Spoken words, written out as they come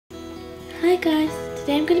Hi guys,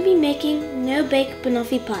 today I'm going to be making no-bake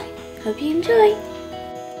banoffee pie. Hope you enjoy!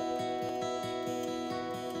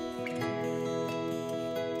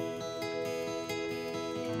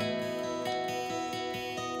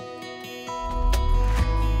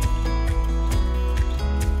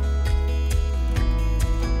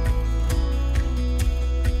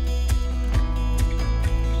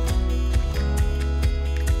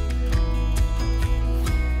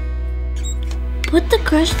 Put the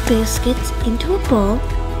crushed biscuits into a bowl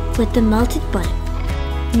with the melted butter.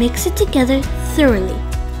 Mix it together thoroughly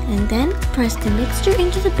and then press the mixture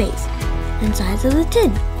into the base and sides of the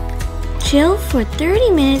tin. Chill for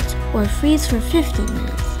 30 minutes or freeze for 15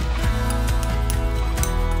 minutes.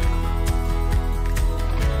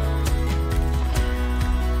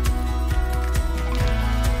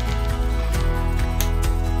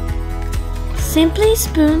 Simply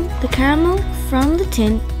spoon the caramel from the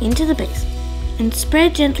tin into the base and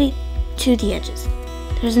spread gently to the edges.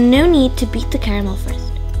 There's no need to beat the caramel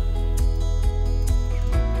first.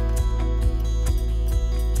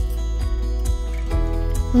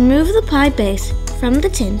 Remove the pie base from the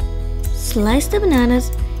tin, slice the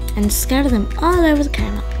bananas, and scatter them all over the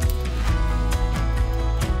caramel.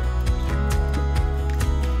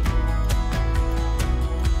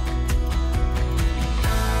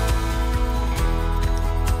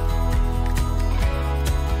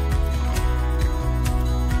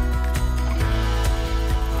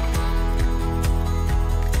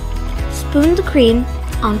 Spoon the cream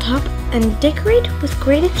on top and decorate with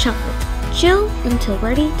grated chocolate. Chill until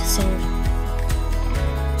ready to serve.